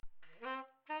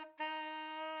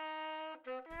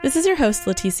This is your host,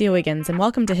 Leticia Wiggins, and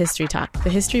welcome to History Talk,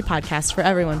 the history podcast for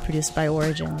everyone produced by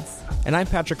Origins. And I'm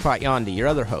Patrick Potyondy, your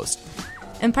other host.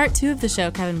 In part 2 of the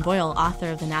show, Kevin Boyle, author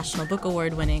of the National Book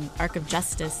Award-winning Arc of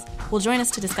Justice, will join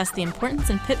us to discuss the importance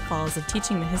and pitfalls of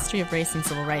teaching the history of race and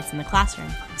civil rights in the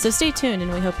classroom. So stay tuned,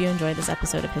 and we hope you enjoy this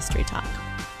episode of History Talk.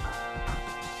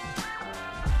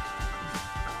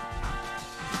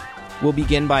 We'll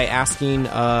begin by asking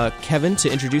Kevin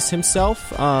to introduce himself,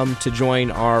 to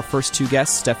join our first two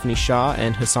guests, Stephanie Shaw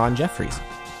and Hassan Jeffries.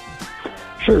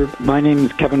 Sure. My name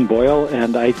is Kevin Boyle,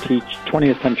 and I teach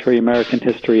 20th century American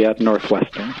history at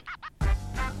Northwestern.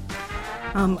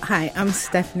 Hi, I'm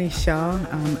Stephanie Shaw.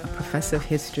 I'm a professor of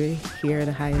history here at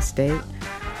Ohio State.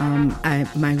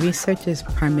 My research is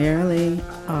primarily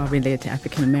related to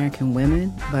African American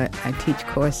women, but I teach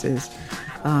courses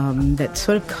that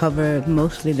sort of cover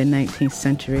mostly the 19th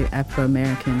century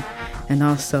Afro-American and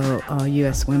also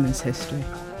U.S. women's history.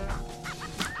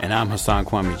 And I'm Hassan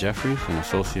Kwame Jeffries, an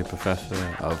associate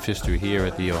professor of history here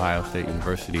at The Ohio State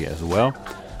University as well.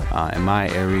 And my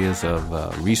areas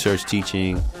of research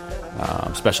teaching,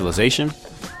 specialization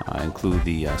include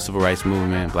the civil rights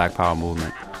movement, Black Power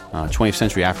movement, 20th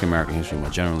century African American history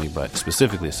more generally, but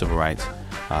specifically the civil rights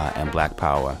and Black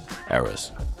Power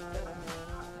eras.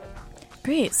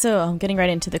 Great. So getting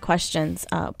right into the questions.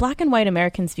 Black and white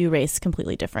Americans view race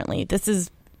completely differently. This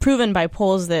is proven by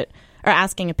polls that are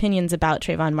asking opinions about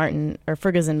Trayvon Martin or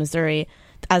Ferguson, Missouri,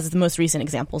 as the most recent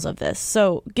examples of this.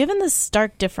 So given this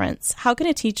stark difference, how can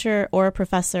a teacher or a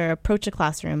professor approach a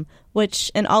classroom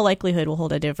which, in all likelihood, will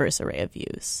hold a diverse array of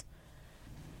views?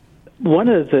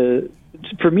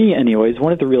 For me anyways,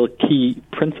 one of the real key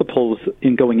principles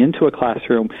in going into a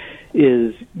classroom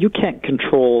is you can't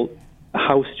control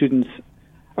how students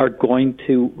are going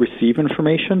to receive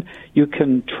information. You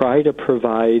can try to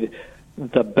provide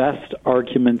the best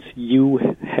arguments you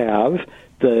have,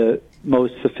 the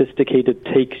most sophisticated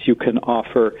takes you can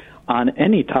offer on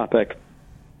any topic,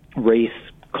 race,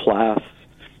 class,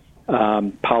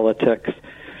 politics,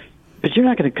 but you're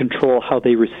not going to control how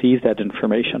they receive that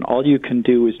information. All you can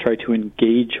do is try to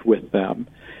engage with them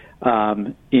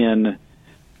in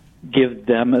give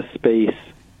them a space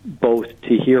both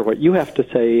to hear what you have to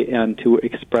say and to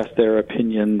express their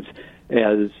opinions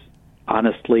as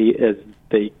honestly as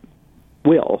they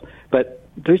will. But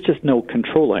there's just no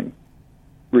controlling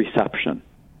reception.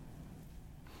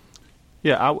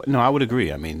 Yeah, I would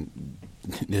agree. I mean,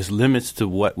 there's limits to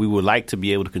what we would like to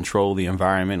be able to control the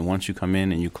environment once you come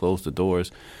in and you close the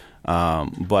doors.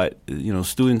 But,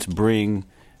 students bring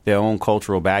their own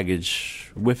cultural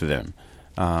baggage with them.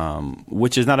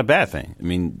 Which is not a bad thing. I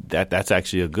mean, that's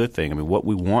actually a good thing. I mean, what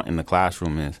we want in the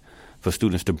classroom is for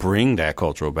students to bring that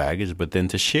cultural baggage, but then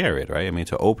to share it, right? I mean,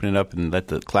 to open it up and let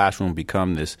the classroom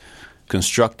become this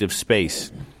constructive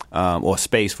space or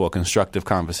space for constructive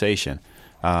conversation.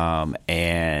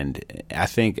 And I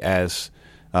think as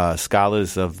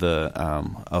scholars of the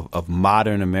of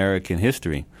modern American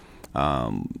history,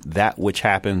 that which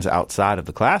happens outside of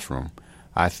the classroom,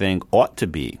 I think ought to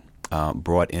be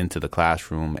brought into the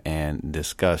classroom and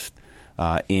discussed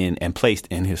and placed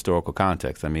in historical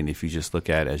context. I mean, if you just look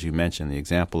at, as you mentioned, the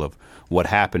example of what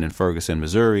happened in Ferguson,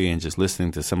 Missouri, and just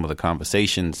listening to some of the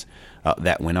conversations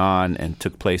that went on and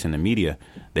took place in the media,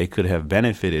 they could have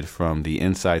benefited from the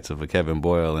insights of a Kevin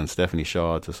Boyle and Stephanie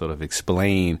Shaw to sort of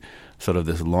explain sort of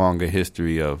this longer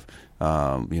history of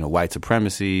white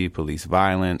supremacy, police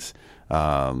violence,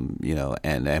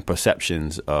 and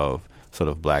perceptions of sort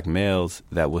of black males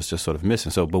that was just sort of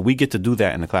missing. So, but we get to do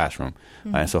that in the classroom.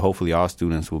 Mm-hmm. And so hopefully our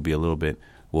students will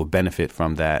benefit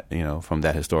from that, from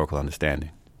that historical understanding.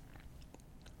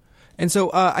 And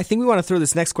so I think we want to throw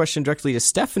this next question directly to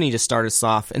Stephanie to start us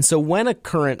off. And so when a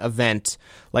current event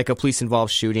like a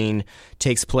police-involved shooting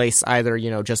takes place either,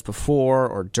 just before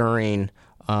or during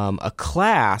a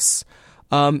class,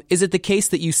 is it the case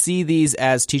that you see these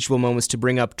as teachable moments to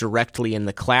bring up directly in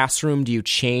the classroom? Do you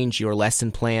change your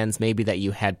lesson plans maybe that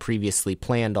you had previously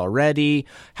planned already?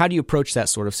 How do you approach that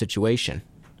sort of situation?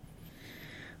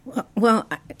 Well,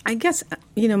 I guess,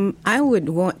 I would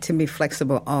want to be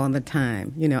flexible all the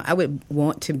time. I would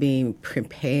want to be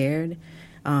prepared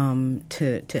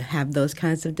to have those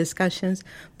kinds of discussions.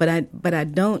 But I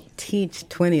don't teach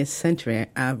 20th century.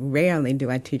 Rarely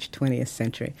do I teach 20th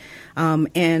century.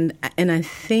 And I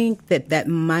think that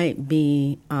might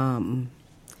be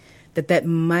that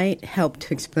might help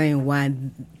to explain why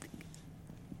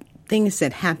things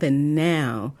that happen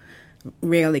now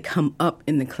rarely come up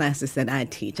in the classes that I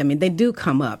teach. I mean, they do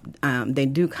come up. And I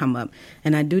do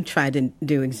try to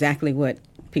do exactly what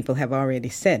people have already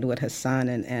said, what Hassan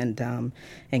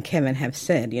and Kevin have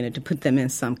said, to put them in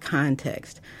some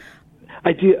context.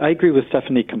 I do. I agree with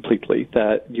Stephanie completely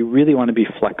that you really want to be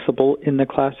flexible in the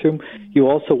classroom. You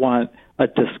also want a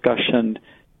discussion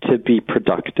to be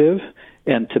productive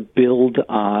and to build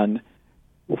on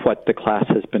what the class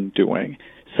has been doing.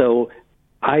 So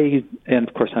and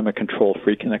of course I'm a control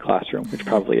freak in the classroom, which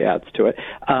probably adds to it.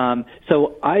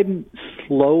 So I'm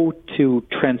slow to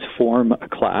transform a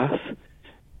class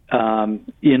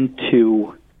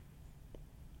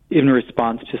in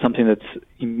response to something that's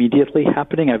immediately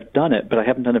happening. I've done it, but I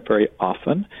haven't done it very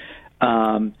often.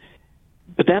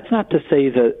 But that's not to say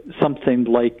that something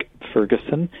like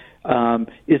Ferguson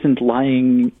isn't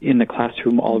lying in the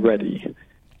classroom already.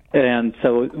 And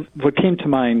so what came to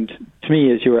mind to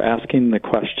me as you were asking the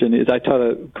question is I taught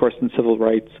a course in civil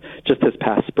rights just this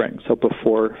past spring, so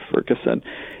before Ferguson.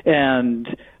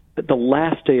 And the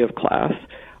last day of class,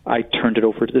 I turned it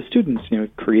over to the students,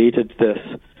 created this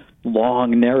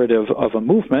long narrative of a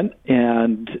movement,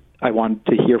 and I wanted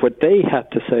to hear what they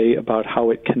had to say about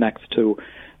how it connects to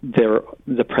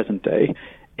the present day.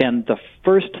 And the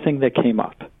first thing that came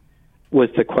up was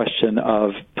the question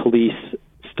of police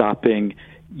stopping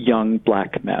young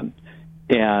black men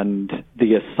and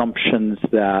the assumptions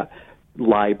that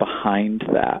lie behind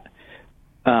that.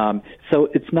 So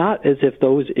it's not as if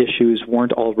those issues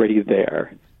weren't already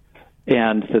there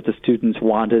and that the students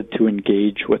wanted to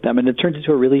engage with them. And it turned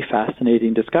into a really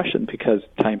fascinating discussion because,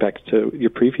 tying back to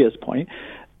your previous point,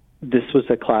 this was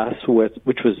a class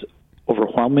which was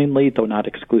overwhelmingly, though not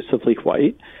exclusively,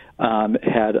 white,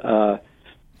 had a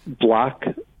block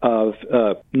of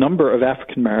a number of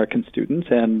African American students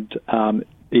and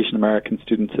Asian American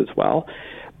students as well,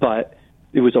 but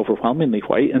it was overwhelmingly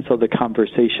white, and so the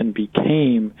conversation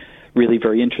became really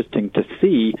very interesting to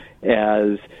see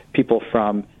as people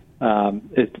from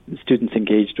students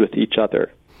engaged with each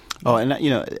other. Oh, and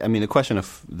the question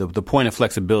of the point of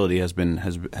flexibility has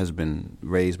been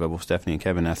raised by both Stephanie and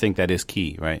Kevin. I think that is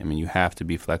key, right? I mean, you have to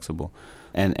be flexible,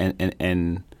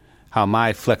 and how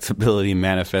my flexibility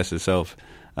manifests itself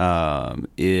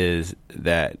is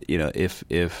that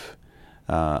if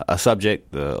a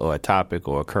subject or a topic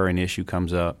or a current issue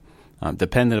comes up,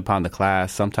 dependent upon the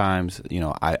class, sometimes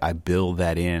I build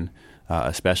that in.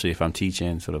 Especially if I'm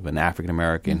teaching sort of an African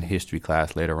American history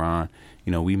class later on,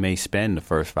 we may spend the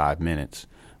first 5 minutes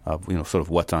of sort of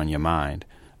what's on your mind,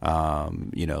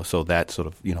 so that's sort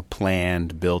of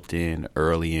planned, built in,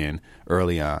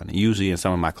 early on. Usually in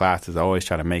some of my classes, I always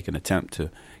try to make an attempt to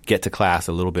get to class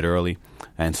a little bit early,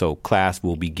 and so class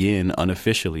will begin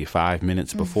unofficially 5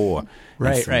 minutes before.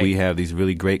 Right. We have these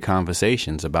really great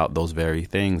conversations about those very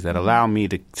things that allow me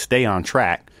to stay on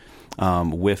track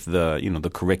with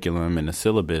the curriculum and the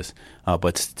syllabus,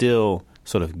 but still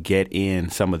sort of get in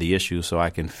some of the issues so I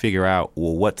can figure out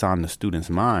what's on the students'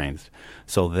 minds,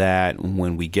 so that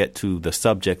when we get to the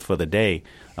subject for the day,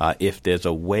 if there's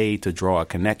a way to draw a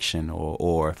connection,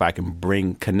 or if I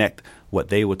can connect what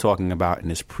they were talking about in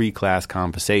this pre-class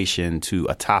conversation to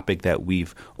a topic that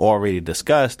we've already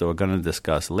discussed or going to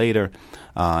discuss later,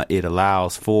 it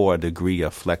allows for a degree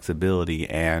of flexibility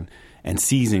and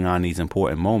seizing on these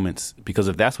important moments, because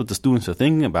if that's what the students are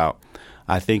thinking about,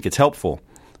 I think it's helpful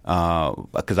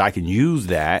because I can use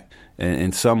that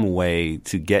in some way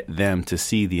to get them to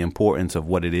see the importance of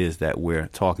what it is that we're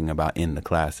talking about in the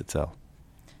class itself.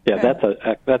 Yeah,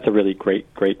 that's a really great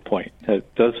point.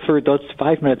 Those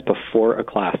 5 minutes before a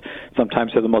class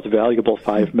sometimes are the most valuable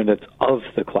 5 minutes of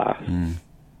the class.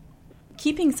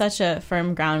 Keeping such a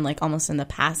firm ground, like almost in the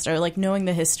past, or like knowing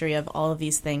the history of all of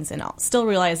these things, and still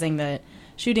realizing that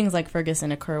shootings like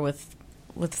Ferguson occur with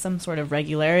some sort of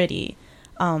regularity.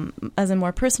 As a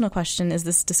more personal question, is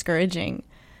this discouraging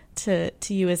to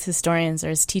you as historians or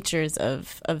as teachers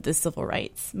of the civil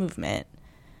rights movement?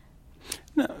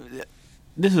 No,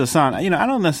 this is a sign. I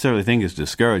don't necessarily think it's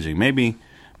discouraging. Maybe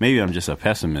I'm just a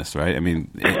pessimist, right? I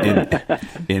mean,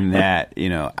 in that,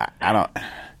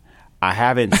 I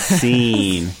haven't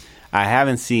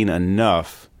seen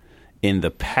enough in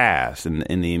the past,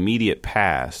 in the immediate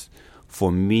past,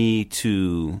 for me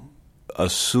to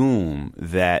assume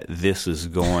that this is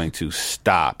going to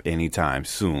stop anytime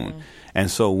soon.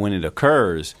 And so when it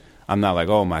occurs, I'm not like,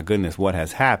 oh my goodness, what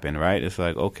has happened, right? It's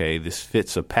like, okay, this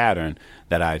fits a pattern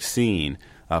that I've seen.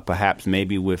 Perhaps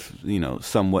maybe with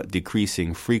somewhat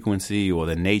decreasing frequency, or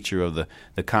the nature of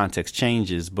the context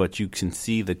changes, but you can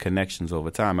see the connections over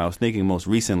time. I was thinking most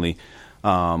recently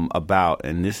about,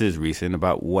 and this is recent,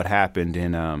 about what happened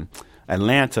in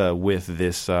Atlanta with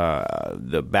this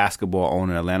the basketball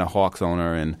owner, Atlanta Hawks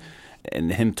owner,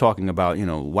 and him talking about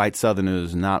white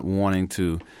Southerners not wanting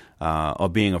to or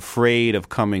being afraid of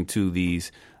coming to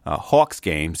these Hawks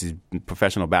games, these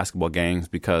professional basketball games,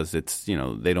 because it's,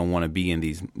 they don't want to be in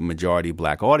these majority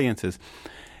black audiences.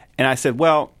 And I said,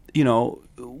 well,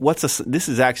 this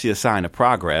is actually a sign of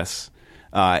progress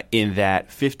in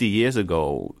that 50 years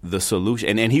ago, the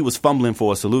solution, and he was fumbling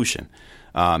for a solution,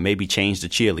 maybe change the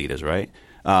cheerleaders, right?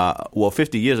 Well,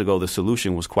 50 years ago, the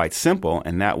solution was quite simple,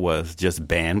 and that was just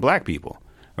ban black people.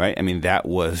 Right. I mean, that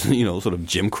was, sort of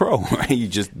Jim Crow. Right.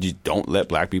 You don't let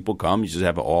black people come. You just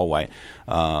have an all white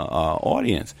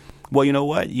audience. Well, you know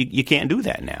what? You can't do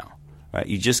that now. Right.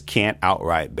 You just can't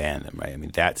outright ban them. Right. I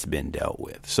mean, that's been dealt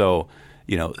with. So,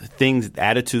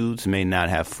 attitudes may not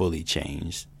have fully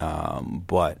changed,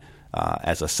 but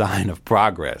as a sign of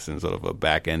progress in sort of a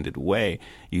back-ended way,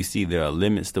 you see there are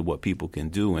limits to what people can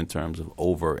do in terms of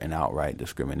overt and outright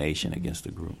discrimination against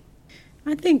a group.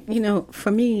 I think,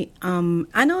 for me,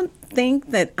 I don't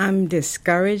think that I'm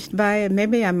discouraged by it.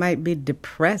 Maybe I might be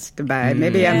depressed by it.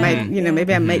 Maybe I might,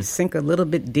 maybe I might sink a little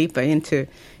bit deeper into,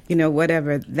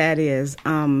 whatever that is.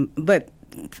 But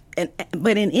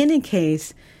in any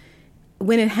case,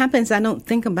 when it happens, I don't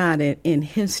think about it in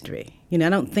history. I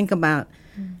don't think about,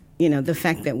 the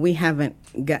fact that we haven't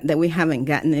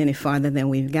gotten any farther than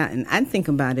we've gotten. I think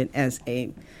about it as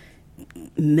a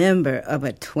member of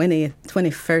a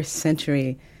 21st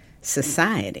century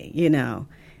society,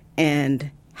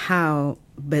 and how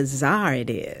bizarre it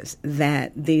is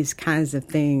that these kinds of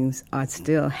things are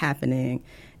still happening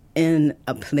in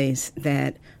a place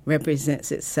that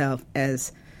represents itself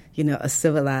as, a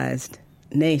civilized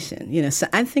nation. So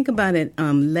I think about it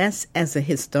less as a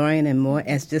historian and more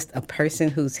as just a person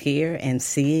who's here and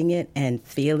seeing it and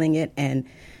feeling it and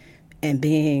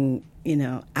being,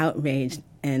 outraged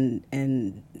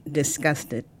and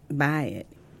disgusted by it.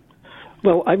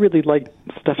 Well, I really like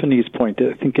Stephanie's point.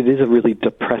 I think it is a really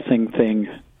depressing thing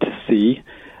to see.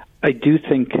 I do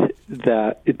think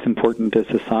that it's important, as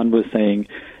Hassan was saying,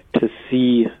 to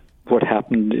see what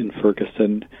happened in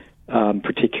Ferguson,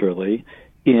 particularly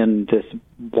in this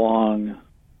long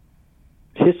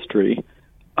history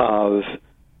of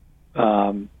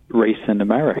race in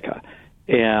America.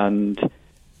 And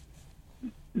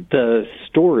the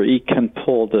story can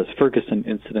pull, the Ferguson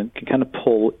incident can kind of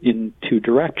pull in two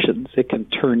directions. It can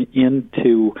turn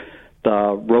into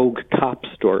the rogue cop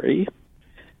story,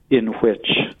 in which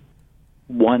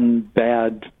one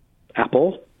bad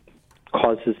apple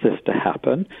causes this to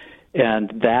happen,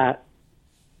 and that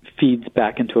feeds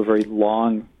back into a very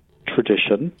long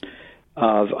tradition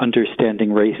of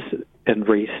understanding race and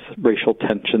racial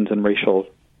tensions and racial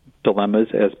dilemmas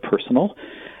as personal.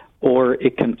 Or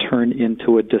it can turn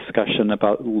into a discussion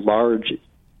about large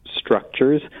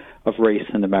structures of race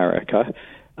in America.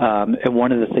 And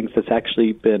one of the things that's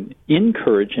actually been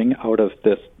encouraging out of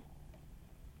this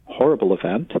horrible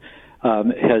event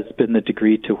has been the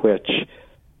degree to which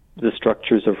the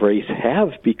structures of race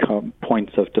have become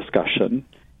points of discussion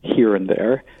here and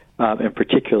there, and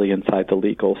particularly inside the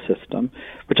legal system,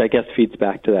 which I guess feeds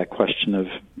back to that question of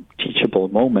teachable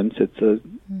moments. It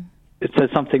says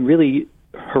something really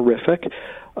horrific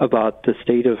about the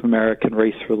state of American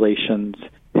race relations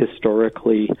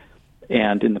historically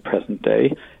and in the present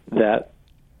day, that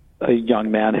a young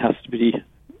man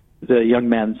the young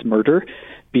man's murder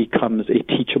becomes a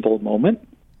teachable moment.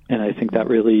 And I think that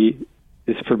really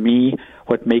is, for me,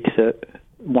 what makes it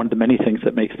one of the many things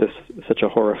that makes this such a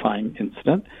horrifying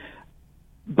incident.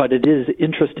 But it is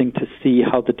interesting to see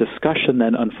how the discussion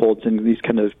then unfolds in these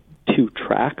kind of two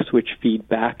tracks, which feed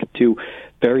back to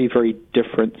very, very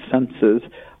different senses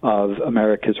of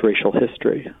America's racial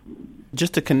history.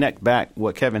 Just to connect back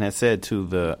what Kevin had said to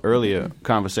the earlier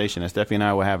conversation that Stephanie and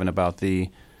I were having about the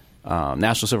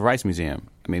National Civil Rights Museum.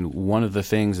 I mean, one of the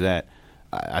things that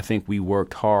I think we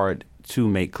worked hard to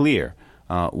make clear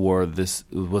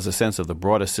was a sense of the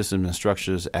broader systems and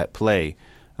structures at play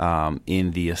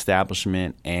in the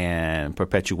establishment and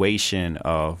perpetuation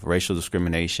of racial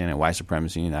discrimination and white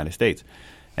supremacy in the United States.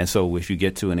 And so if you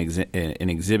get to an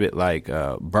exhibit like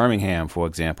Birmingham, for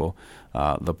example,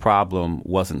 the problem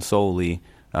wasn't solely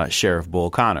Sheriff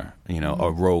Bull Connor,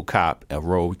 a rogue cop, a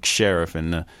rogue sheriff,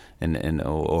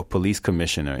 or police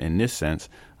commissioner in this sense,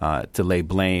 to lay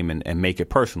blame and make it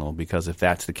personal. Because if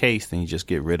that's the case, then you just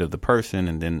get rid of the person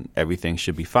and then everything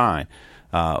should be fine.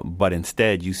 But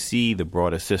instead, you see the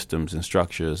broader systems and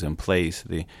structures in place,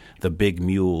 the big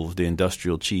mules, the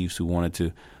industrial chiefs who wanted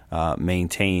to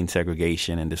maintain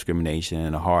segregation and discrimination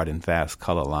in a hard and fast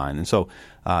color line. And so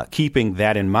keeping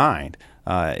that in mind,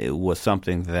 it was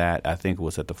something that I think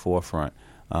was at the forefront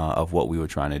of what we were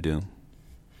trying to do.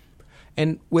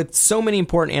 And with so many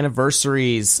important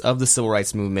anniversaries of the Civil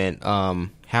Rights Movement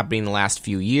happening in the last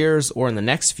few years or in the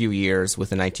next few years with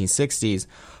the 1960s.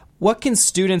 What can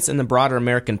students and the broader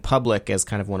American public, as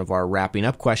kind of one of our wrapping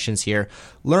up questions here,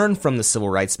 learn from the civil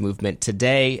rights movement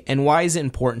today, and why is it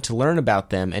important to learn about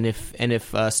them? And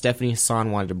if Stephanie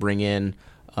Hassan wanted to bring in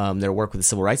their work with the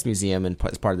Civil Rights Museum and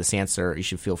as part of this answer, you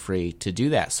should feel free to do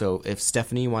that. So if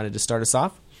Stephanie wanted to start us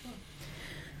off.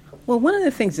 Well, one of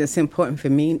the things that's important for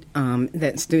me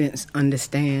that students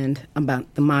understand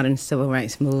about the modern civil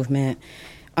rights movement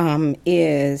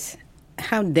is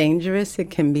how dangerous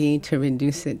it can be to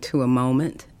reduce it to a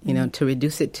moment, to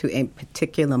reduce it to a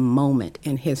particular moment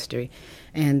in history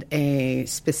and a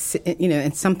specific,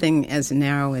 and something as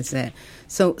narrow as that.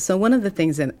 So one of the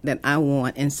things that I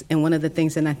want, and one of the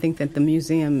things that I think that the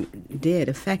museum did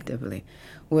effectively,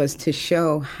 was to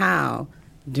show how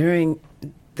during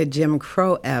the Jim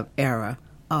Crow era,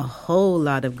 a whole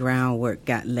lot of groundwork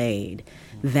got laid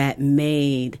that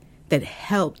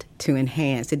helped to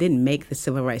enhance. It didn't make the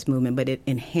civil rights movement, but it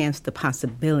enhanced the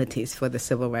possibilities for the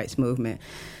civil rights movement.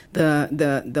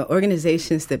 The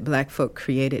organizations that Black folk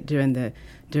created during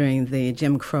the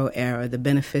Jim Crow era, the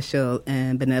beneficial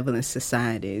and benevolent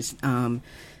societies,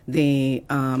 the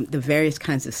various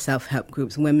kinds of self-help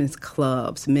groups, women's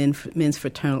clubs, men's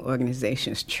fraternal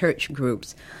organizations, church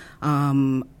groups,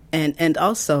 and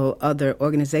also other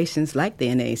organizations like the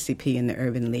NAACP and the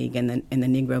Urban League and the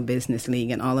Negro Business League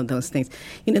and all of those things.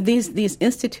 These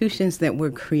institutions that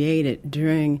were created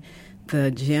during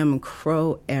the Jim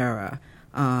Crow era,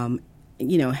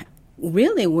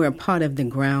 really were a part of the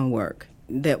groundwork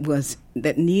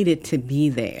that needed to be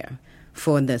there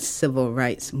for the civil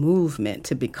rights movement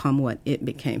to become what it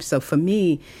became. So for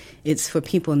me, it's for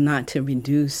people not to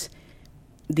reduce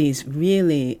these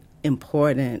really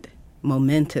important,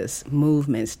 momentous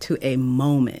movements to a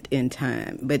moment in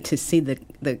time, but to see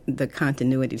the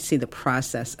continuity, to see the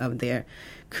process of their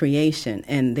creation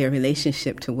and their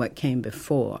relationship to what came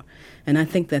before. And I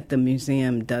think that the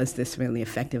museum does this really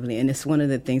effectively, and it's one of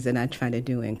the things that I try to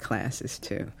do in classes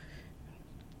too.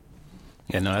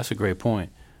 Yeah, no, that's a great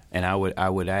point. And I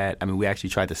would add, we actually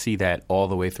tried to see that all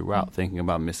the way throughout, thinking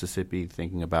about Mississippi,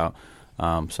 thinking about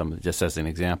just as an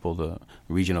example, the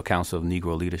Regional Council of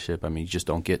Negro Leadership. You just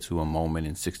don't get to a moment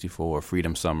in 64 or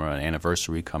Freedom Summer, an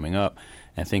anniversary coming up,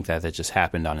 and think that just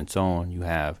happened on its own. You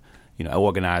have,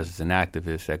 organizers and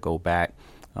activists that go back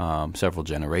several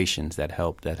generations that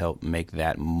help make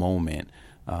that moment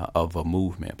of a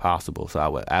movement possible. So I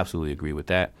would absolutely agree with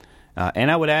that. And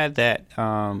I would add that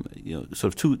sort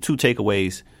of two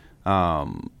takeaways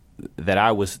that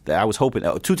I was hoping.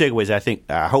 Two takeaways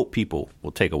I hope people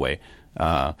will take away.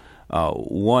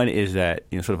 One is that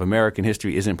sort of American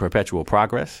history isn't perpetual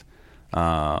progress.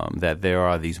 That there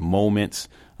are these moments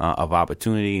of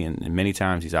opportunity, and many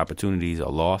times these opportunities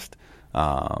are lost.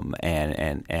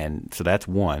 And so that's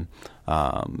one.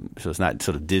 So it's not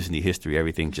sort of Disney history.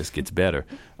 Everything just gets better.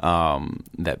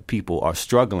 That people are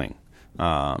struggling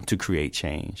to create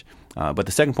change. But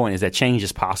the second point is that change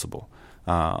is possible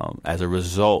as a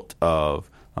result of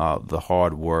the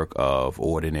hard work of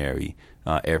ordinary,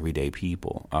 everyday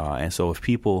people. And so if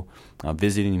people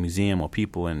visiting the museum or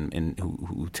people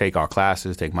who take our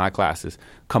classes, take my classes,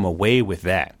 come away with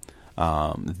that,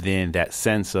 then that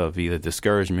sense of either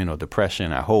discouragement or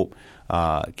depression, I hope,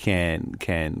 can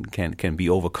be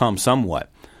overcome somewhat.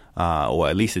 Or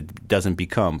at least it doesn't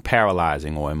become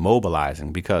paralyzing or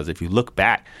immobilizing, because if you look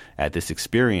back at this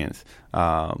experience,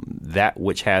 that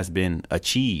which has been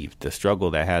achieved, the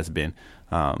struggle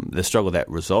that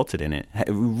resulted in it,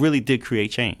 really did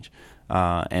create change.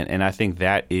 And I think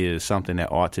that is something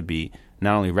that ought to be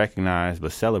not only recognized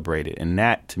but celebrated, and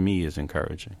that to me is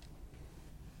encouraging.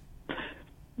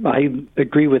 I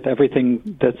agree with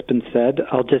everything that's been said.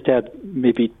 I'll just add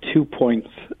maybe 2 points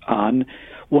on.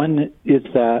 One is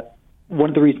that one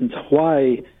of the reasons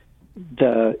why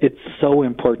it's so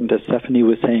important, as Stephanie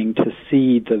was saying, to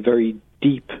see the very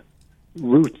deep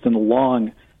roots and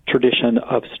long tradition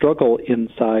of struggle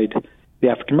inside the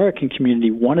African American community.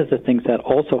 One of the things that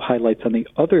also highlights on the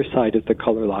other side of the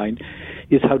color line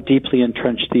is how deeply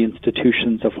entrenched the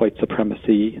institutions of white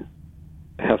supremacy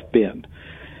have been.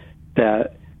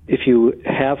 That if you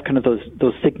have kind of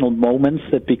those signal moments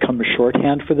that become a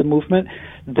shorthand for the movement,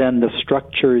 then the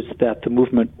structures that the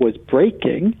movement was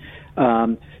breaking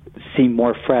seem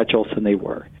more fragile than they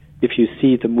were. If you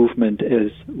see the movement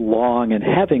as long and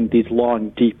having these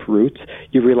long, deep roots,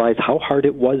 you realize how hard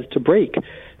it was to break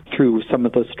through some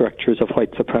of those structures of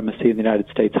white supremacy in the United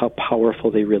States, how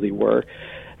powerful they really were.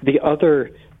 The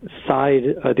other side,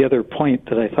 the other point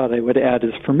that I thought I would add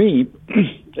is, for me,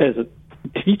 as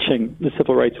teaching the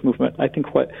civil rights movement. I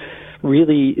think what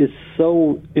really is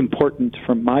so important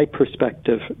from my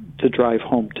perspective to drive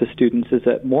home to students is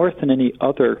that more than any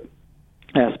other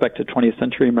aspect of 20th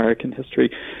century American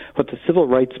history, what the civil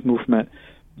rights movement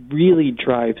really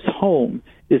drives home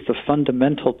is the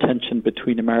fundamental tension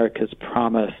between America's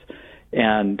promise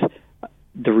and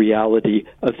the reality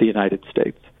of the United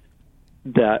States.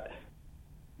 That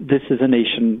this is a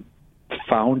nation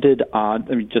founded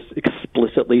on, just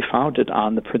explicitly founded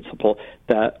on the principle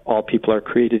that all people are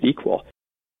created equal.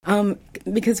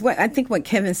 Because I think what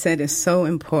Kevin said is so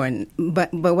important,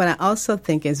 but what I also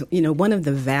think is, one of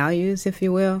the values, if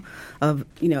you will, of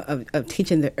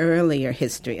teaching the earlier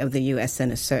history of the U.S.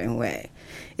 in a certain way,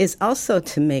 is also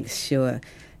to make sure,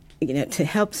 to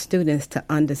help students to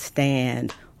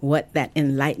understand what that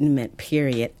Enlightenment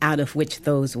period, out of which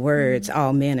those words,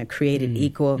 all men are created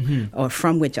equal, or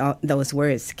from which all those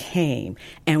words came,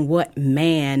 and what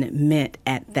man meant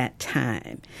at that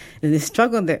time. And the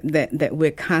struggle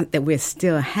that we're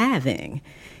still having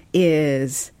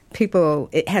is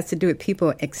it has to do with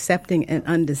people accepting and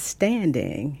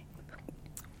understanding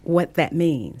what that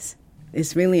means.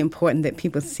 It's really important that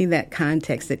people see that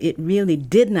context, that it really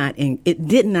did not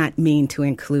mean to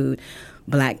include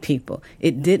Black people.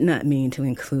 It did not mean to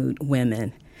include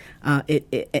women,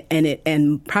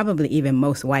 and probably even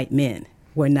most white men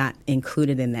were not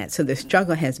included in that. So the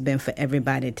struggle has been for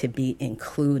everybody to be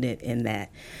included in that,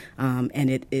 and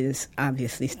it is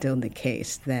obviously still the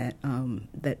case that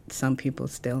some people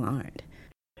still aren't.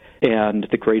 And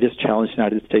the greatest challenge the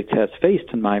United States has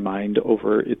faced, in my mind,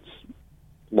 over its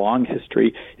long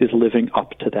history, is living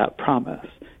up to that promise.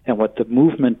 And what the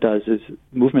movement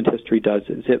history does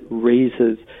is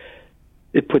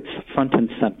it puts front and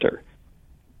center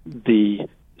the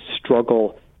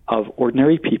struggle of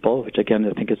ordinary people, which again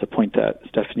I think is a point that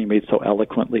Stephanie made so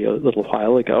eloquently a little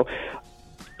while ago,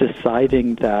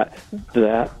 deciding that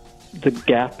the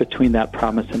gap between that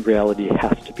promise and reality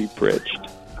has to be bridged.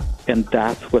 And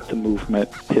that's what the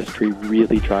movement history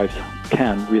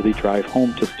can really drive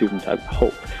home to students, I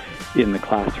hope, in the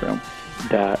classroom,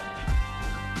 that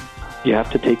you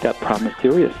have to take that promise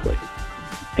seriously.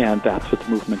 And that's what the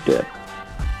movement did.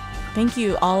 Thank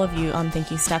you, all of you.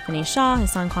 Thank you, Stephanie Shaw,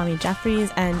 Hassan Kwame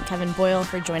Jeffries, and Kevin Boyle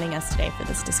for joining us today for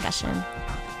this discussion.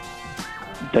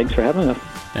 Thanks for having us.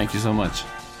 Thank you so much.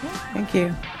 Thank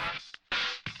you.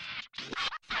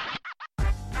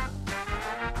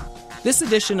 This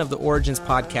edition of the Origins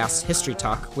Podcast, History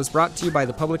Talk, was brought to you by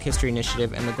the Public History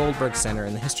Initiative and the Goldberg Center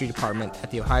in the History Department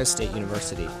at The Ohio State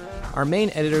University. Our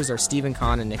main editors are Stephen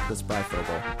Kahn and Nicholas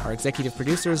Breifogel. Our executive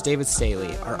producer is David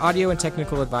Staley. Our audio and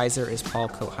technical advisor is Paul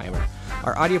Kotheimer.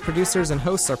 Our audio producers and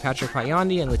hosts are Patrick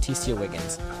Payandi and Leticia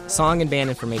Wiggins. Song and band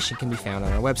information can be found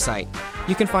on our website.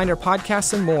 You can find our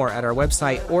podcasts and more at our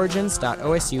website,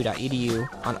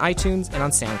 origins.osu.edu, on iTunes and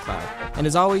on SoundCloud. And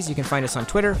as always, you can find us on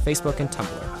Twitter, Facebook, and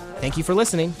Tumblr. Thank you for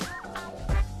listening.